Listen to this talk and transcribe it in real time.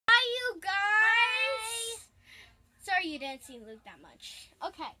sorry you didn't see Luke that much.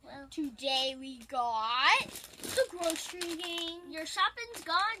 Okay, well, today we got the Grossery game. Your shopping's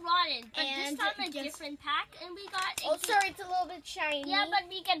gone rotten, but And this time a different pack, and we got. Oh, sorry, it's a little bit shiny. Yeah, but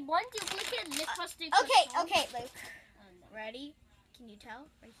we get one duplicate. Okay, Luke. Ready? Can you tell?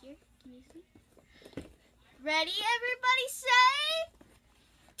 Right here? Can you see? Ready, everybody say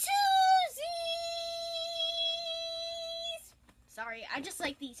Twozies! Sorry, I just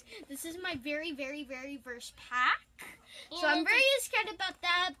like these. This is my very, very, very first pack. So I'm very scared about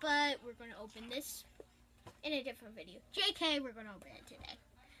that, but we're going to open this in a different video. JK, we're going to open it today.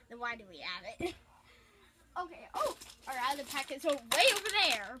 Then why do we have it? Okay, oh, our other packets are way over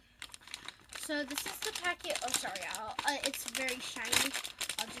there. So this is the packet. Oh, sorry, it's very shiny.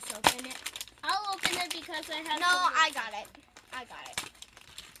 I'll just open it. I'll open it because I have. No, I got it. I got it.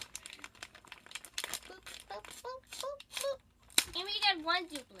 Boop, boop, boop, boop, boop. And we get one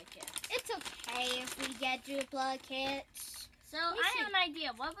duplicate. It's okay if we get duplicates. So I have an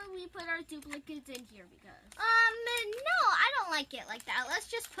idea. What would we put our duplicates in here? Because no, I don't like it like that. Let's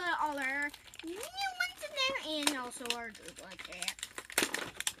just put all our new ones in there and also our duplicate.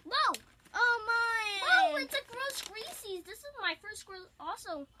 Whoa! Oh my! Whoa! It's a Grossery. This is my first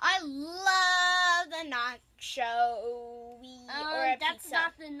also. I love the nacho or that's pizza.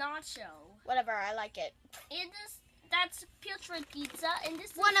 not the nacho. Whatever, I like it. And that's putrid pizza, and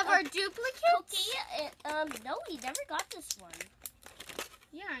this One is of our duplicates. Cookie. No, we never got this one.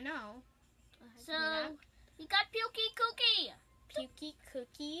 Yeah, I know. So we got Pukey Cookie. Pukey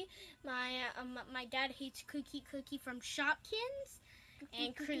Cookie. My dad hates Cookie from Shopkins.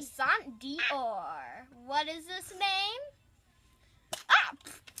 And Croissant Dior. What is this name? Ah!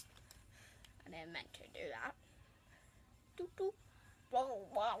 I didn't meant to do that. Doop, doop. Wow,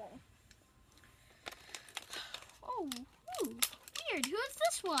 wow. Oh, weird. Who is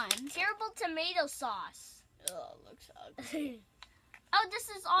this one? Terrible tomato sauce. Oh, looks ugly. Oh, this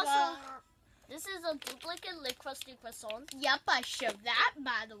is also. This is a duplicate Le Crusty Croissant. Yep, I showed that,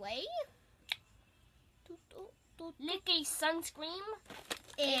 by the way. Lick a sunscreen.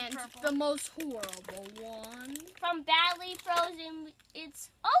 And the most horrible one. From Badly Frozen,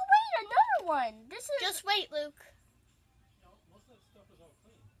 it's... Oh, wait, another one. This is... Just wait, Luke. No, most of that stuff is all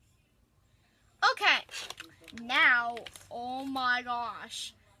clean. Okay. Now, oh my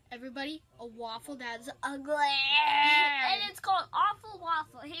gosh. Everybody, a waffle that's ugly. And it's called Awful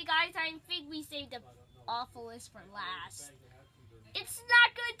Waffle. Hey, guys, I think we saved the awfulest for last. It's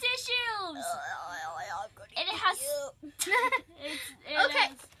not good tissues. And it has. Okay,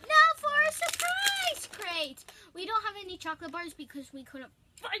 now for a surprise crate. We don't have any chocolate bars because we couldn't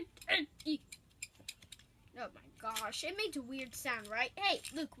find any. Oh my gosh, it makes a weird sound, right? Hey,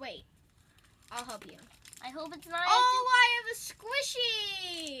 Luke, wait. I'll help you. I hope it's not. Oh, I have a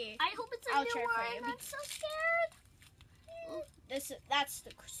squishy. I hope it's a I'll new try one. for you. I'm so scared. That's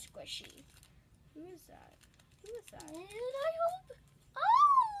the squishy. Who is that? Who is that? And I hope.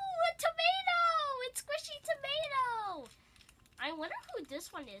 Oh, a tomato! It's squishy tomato. I wonder who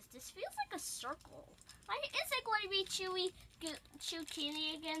this one is. This feels like a circle. Is it going to be Chewy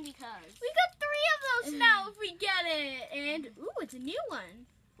Candy again? Because we got 3 of those now if we get it. And ooh, it's a new one.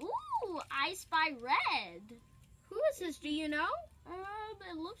 Ooh, I Spy Red. Who is this? Do you know?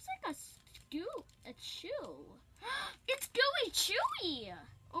 It looks like a chew. It's Gooey Chewy.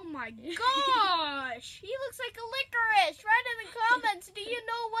 Oh my gosh! He looks like a licorice. Write in the comments. Do you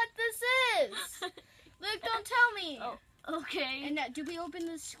know what this is? Luke, don't tell me. Oh, okay. And did we open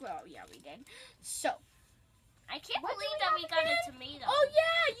this? Well, yeah, we did. So. I can't believe that we got a tomato. Oh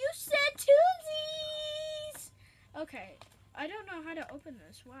yeah, you said Twozies. Okay, I don't know how to open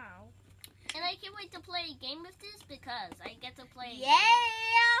this. Wow. And I can't wait to play a game with this because I get to play.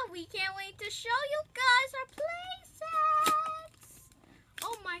 Yeah, we can't wait to show you guys our play sets.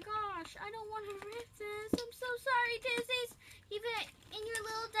 Oh my gosh, I don't want to rip this. I'm so sorry, Twozies. Even in your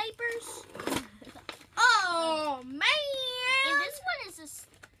little diapers. Oh man. And this one is just.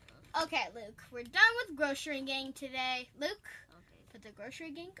 Okay, Luke, we're done with Grossery Gang today. Luke, Okay. put the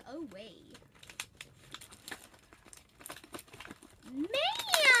Grossery Gang away. Man,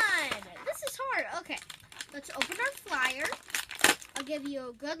 this is hard. Okay, let's open our flyer. I'll give you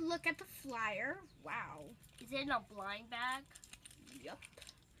a good look at the flyer. Wow. Is it in a blind bag? Yup.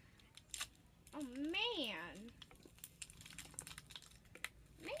 Oh, man.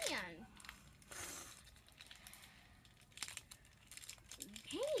 Man.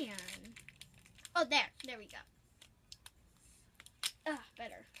 Oh, there. There we go.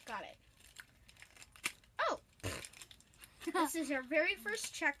 Better. Got it. Oh. This is our very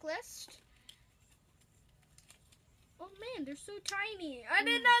first checklist. Oh man, they're so tiny. I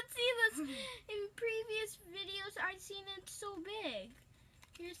did not see this in previous videos videos, I've seen it so big.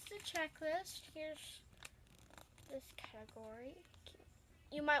 Here's the checklist. Here's this category.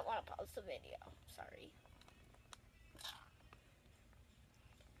 You might want to pause the video. Sorry.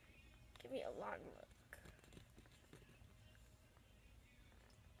 Give me a long look.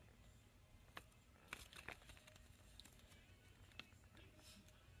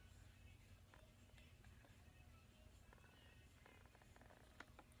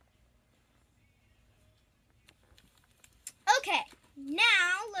 Okay,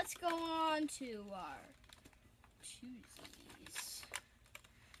 now let's go on to our Twozies.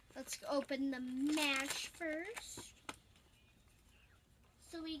 Let's open the match first.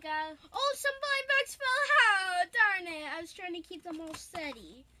 So we got. Oh, some blind bags fell out! Darn it! I was trying to keep them all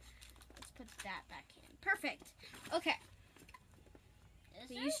steady. Let's put that back in. Perfect. Okay.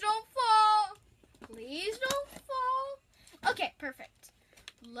 Please don't fall. Please don't fall. Okay, perfect.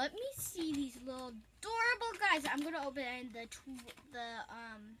 Let me see these little adorable guys. I'm gonna open the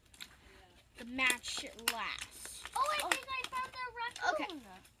match last. Oh, I think I found a raccoon. Okay.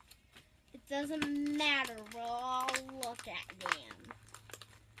 It doesn't matter. We'll all look at them.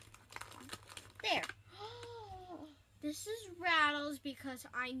 There. This is Rattles because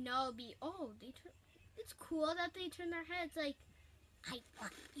I know it's cool that they turn their heads like, I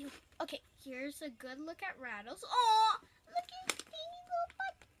want you. Okay, here's a good look at Rattles. Oh, look at his baby little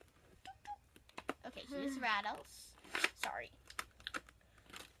butt. Okay, here's Rattles. Sorry. The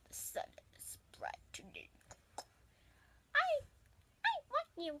sun is bright today. I want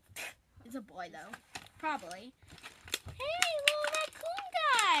you. It's a boy though. Probably. Hey, little raccoon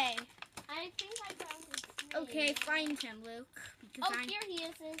guy. I think I found his name. Okay, find him, Luke. Because Here he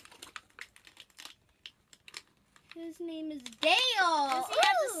is. His name is Dale. Does he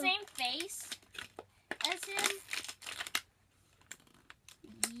have the same face as him?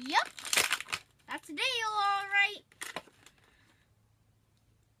 Yep. That's Dale, all right.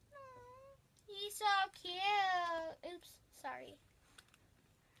 He's so cute. Oops, sorry.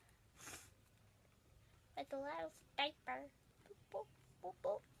 With a little diaper. Boop, boop, boop,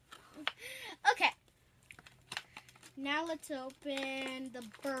 boop. Okay. Now let's open the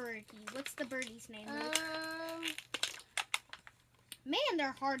birdie. What's the birdie's name, Luke? Man,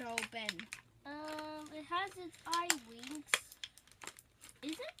 they're hard to open. It has its eye wings.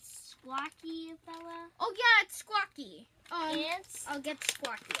 Is it Squawky, Bella? Oh yeah, it's Squawky. Ants? I'll get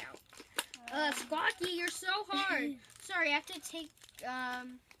Squawky out. Squawky, you're so hard. Sorry, I have to take. You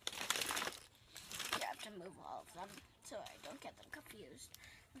have to move all of them so I don't get them confused.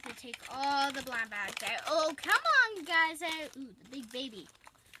 I have to take all the blind bags out. Oh, come on, guys! Ooh, the big baby.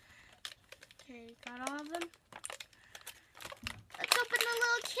 Okay, got all of them. Let's open the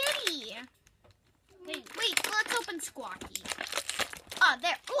little kitty. Wait, let's open Squawky. Oh,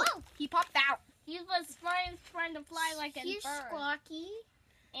 there. Ooh, he popped out. He was trying to fly like a Here's bird. Squawky.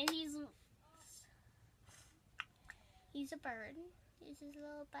 And he's a bird. Here's his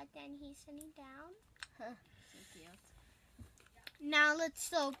little butt and he's sitting down. so cute. Now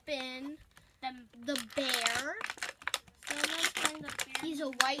let's open the bear. So let's find the bear. He's a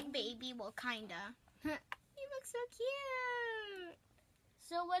white baby, well, kinda. He looks so cute.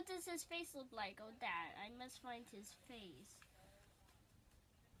 So what does his face look like? Oh, Dad, I must find his face.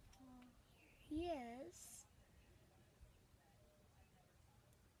 He is.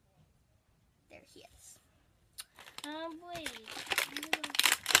 There he is. Wait.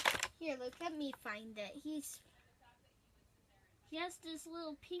 Here, look, let me find it. He has this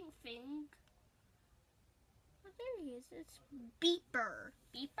little pink thing. Oh, there he is. It's Beeper.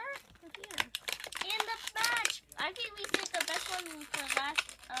 Beeper? Oh, yeah. In the match. I think we did the best one for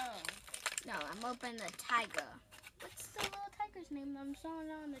last. Oh. No, I'm opening the tiger. What's the little tiger's name? I'm showing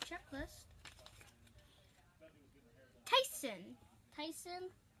it on the checklist. Tyson.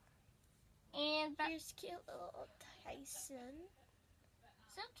 Tyson. And Here's cute little Tyson.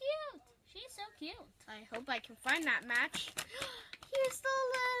 so cute. She's so cute. I hope I can find that match. Here's the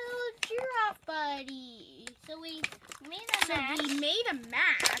little giraffe buddy. So we made a match. So we made a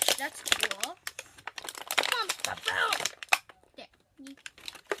match. That's cool. Come on, there.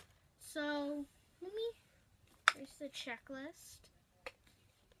 So here's the checklist.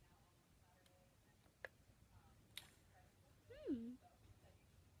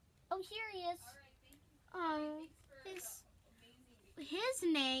 Oh, here he is. Oh, his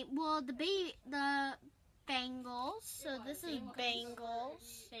name. Well, the Bengals. So this is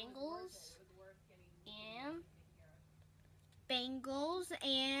Bengals. Bengals,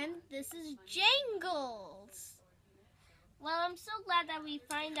 and this is Jangles. Well, I'm so glad that we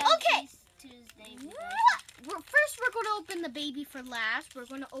find out. Okay, Tuesday. First, we're going to open the baby for last. We're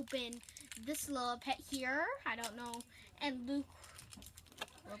going to open this little pet here. I don't know. And Luke,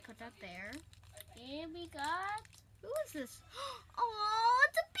 we'll put that there. And we got... Who is this? Oh,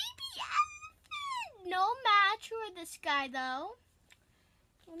 it's a baby elephant. No match for this guy, though.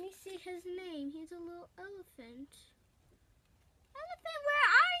 Let me see his name. He's a little elephant. Elephant, where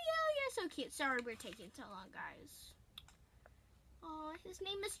are you? You're so cute. Sorry we're taking so long, guys. Oh, his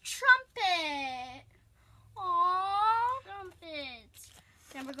name is Trumpet. Aw. Trumpet.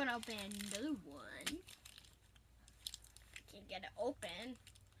 Then we're going to open another one. Can't get it open,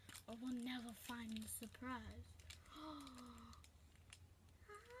 or we'll never find the surprise. Hi.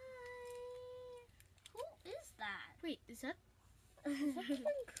 Who is that? Wait, is that a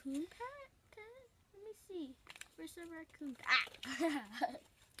raccoon pet? Let me see. Where's the raccoon pet?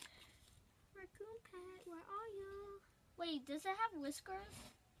 Raccoon pet, where are you? Wait, does it have whiskers?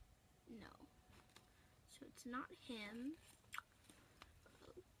 No. So it's not him.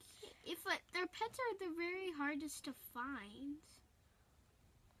 Okay. Their pets are the very hardest to find.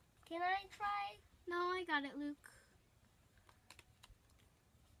 Can I try? No, I got it, Luke.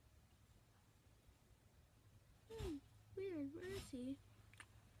 Weird. Where is he?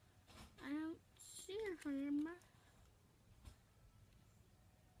 I don't see him.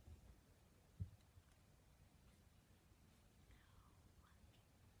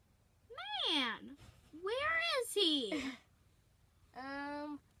 Man, where is he?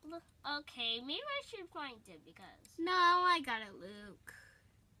 Look, okay, maybe I should find it because... No, I got it, Luke.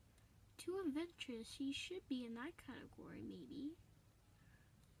 Too adventurous. He should be in that category, maybe.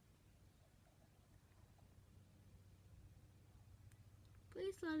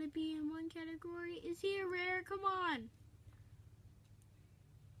 Please let it be in one category. Is he a rare? Come on.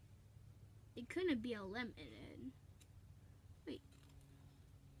 It couldn't be a limited. Wait.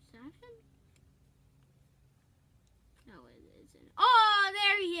 Is that him? No, it isn't. Oh,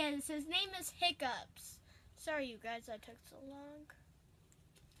 there he is. His name is Hiccups. Sorry, you guys, that took so long.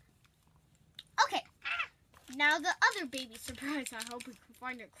 Okay. Now the other baby surprise. I hope we can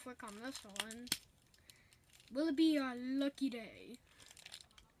find it quick on this one. Will it be our lucky day?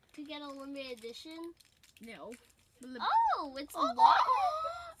 To get a limited edition? No. Oh, it's a Oh, what?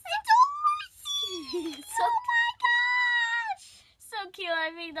 it's a horsey! So, Oh my gosh! So cute.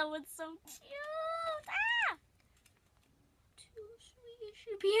 I think that was so cute. Ah! Too sweet. It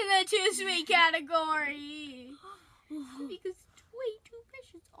should be in the too sweet category. Because it's way too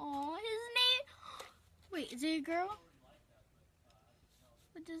precious. Oh, his name. Wait, is it a girl?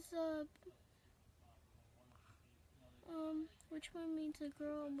 What does which one means a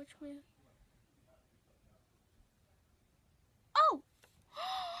girl and which one? Oh!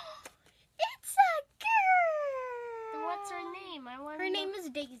 It's a girl! What's her name? I want. Her name is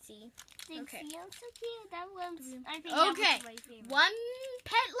Daisy. Dixie. Okay. Oh, so cute. That one's. I think that Okay, was my favorite. one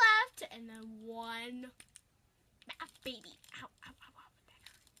pet left and then one baby. Ow, ow, ow,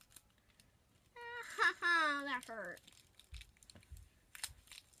 ow. That hurt.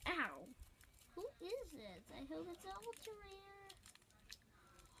 Ow. Who is it? I hope it's ultra rare.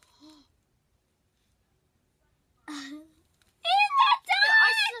 Is that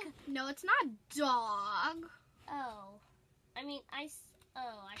dog? No, it's not dog. Oh, I mean I.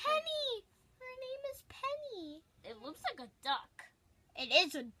 Penny. Her name is Penny. It looks like a duck. It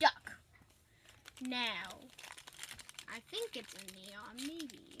is a duck. Now, I think it's a neon,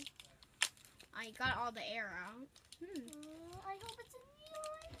 maybe. I got all the air out. I hope it's a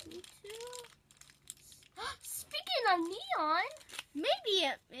neon. Me too. Speaking of neon, Maybe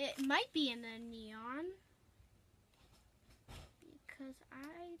it might be in the neon. Because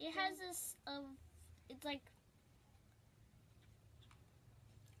it has this. It's like.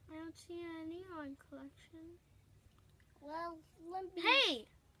 I don't see a neon collection. Well, let me. Hey!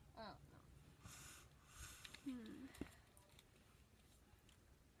 Oh no.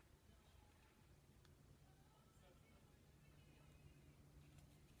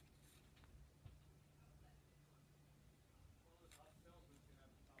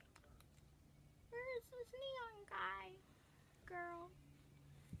 Where is this neon guy? Girl.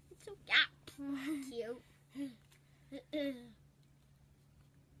 It's so cute.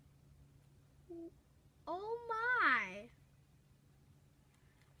 Oh my.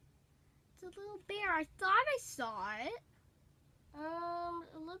 It's a little bear. I thought I saw it.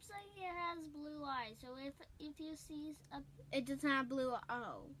 It looks like it has blue eyes. So if you see a It doesn't have blue.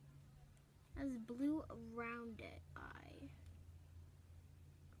 Oh. It has blue around it.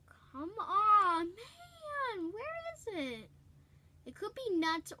 Come on, man. Where is it? It could be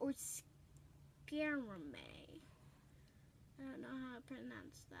nuts or scarame. I don't know how to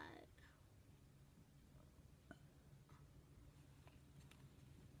pronounce that.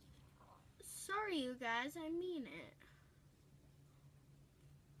 sorry, you guys. I mean it.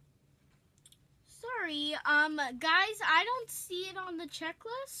 Sorry, guys, I don't see it on the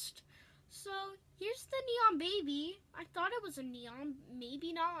checklist. So, here's the neon baby. I thought it was a neon.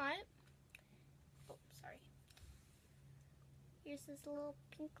 Maybe not. Oh, sorry. Here's this little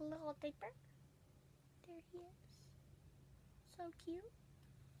pink little diaper. There he is. So cute.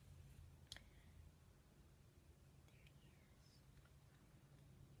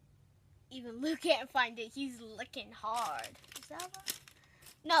 Even Luke can't find it. He's looking hard. Is that what?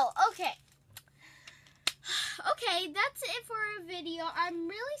 No, okay. Okay, that's it for our video. I'm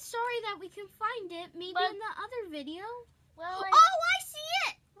really sorry that we can find it. Maybe in the other video. Well, Oh, I see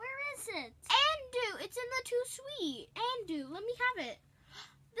it! where is it? Andu! It's in the Too Sweet. Andu, let me have it.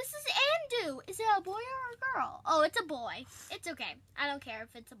 This is Andu. Is it a boy or a girl? Oh, it's a boy. It's okay. I don't care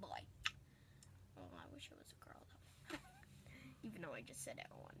if it's a boy. Oh, I wish it was a girl, though. Even though I just said I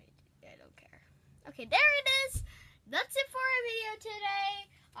wanted it. I don't care. Okay, there it is. That's it for our video today.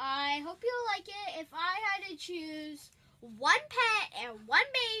 I hope you like it. If I had to choose one pet and one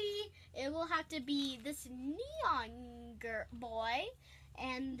baby, it will have to be this neon boy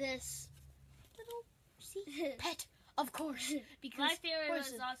and this little pet, of course. Because My favorite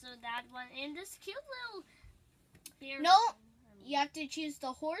horses. was also that one, and this cute little bear. No, you have to choose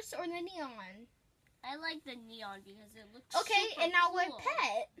the horse or the neon. I like the neon because it looks Okay, super and now cool. what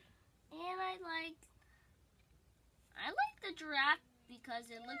pet? And I like the giraffe because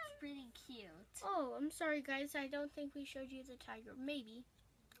it looks pretty cute. Oh, I'm sorry, guys. I don't think we showed you the tiger. Maybe.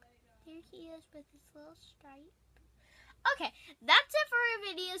 There he is with his little stripe. Okay, that's it for our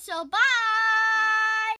video. So, bye!